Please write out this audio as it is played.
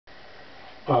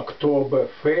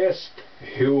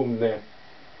OKTOBERFEST-HYMNE,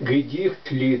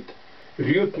 Gedichtlied,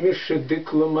 rhythmische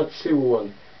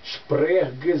Deklamation,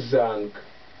 Sprechgesang.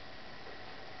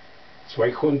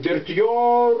 200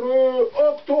 Jahre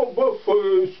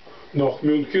Oktoberfest, nach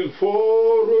München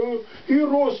fahre,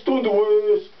 Ihr Ost und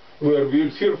West. Wer will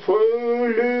hier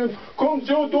fehlen, kommt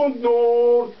Süd und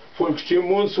Nord,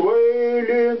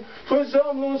 Volksstimmungswellen,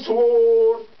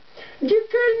 Versammlungswort. Die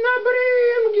Kellner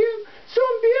bringen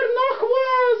zum Bier noch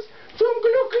was, zum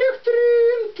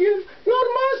Glücklichtrinken, nur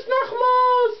Maß nach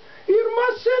Maß. Ihr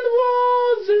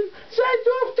Maßen-Vasen, seid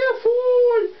öfter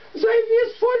voll, sei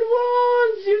Wiesn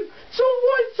Voll-Wahnsinn, zum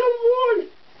Wohl, zum Wohl.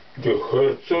 Die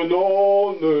Herzen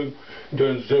ahnen,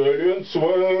 den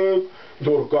Seelenzweck,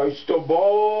 durch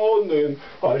Geisterbahnen,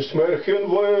 als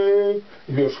Märchenweg.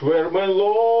 Wir schwärmen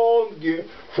lange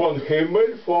von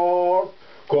Himmelfahrt,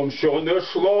 kommt schon der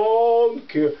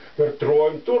Schlanke,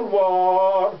 träumt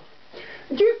wahr.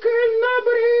 Die Kellner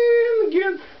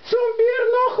bringen zum Bier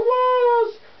noch was,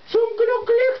 zum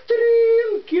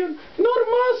Glücklichtrinken, nur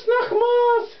Maß nach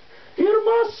Maß. Ihr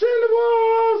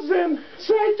Maßen-Vasen,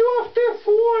 seid öfter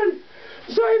voll,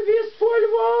 sei Wiesn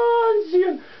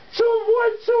Voll-Wahnsinn, zum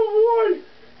Wohl, zum Wohl.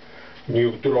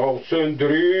 Nicht draußen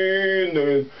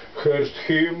drinnen herrscht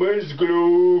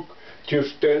Himmelsglück,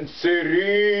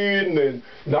 Tischtänzerinnen,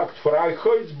 nackt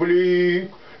Freiheitsblick,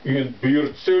 in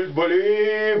Bierzelt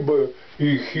bleibe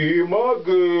ich immer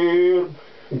gern,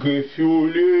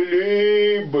 Gefühle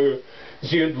Liebe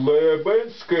sind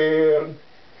Lebenskern.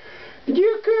 Die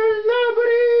Kellner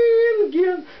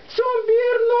bringen zum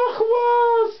Bier noch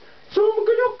was, zum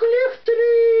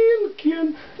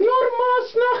Glücklichtrinken, nur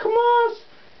Maß nach Maß.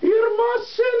 Ihr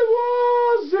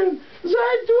Maßen-Vasen,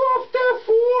 seid öfter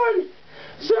voll,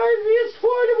 sei Wiesn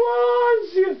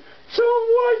Voll-Wahnsinn, zum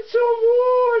Wohl, zum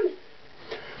Wohl.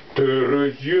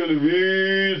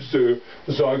 Theresienwiese,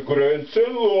 sei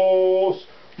grenzenlos,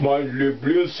 mein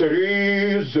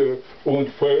Lieblingsriese und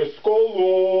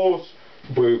Festkoloss.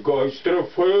 Begeistere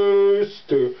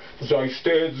Feste, sei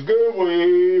stets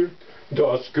gewählt,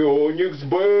 das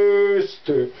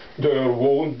Königsbeste der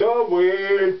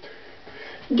Wunderwelt.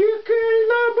 Die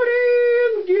Kellner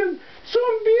bringen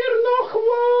zum Bier noch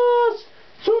was,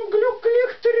 zum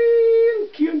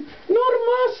Glücklichtrinken, nur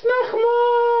Maß nach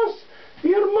Maß.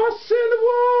 Ihr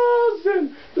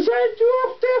Maßen-Vasen, seid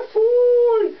öfter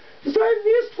voll, sei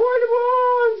Wiesn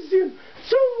Voll-Wahnsinn,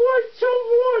 zum Wohl, zum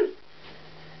Wohl.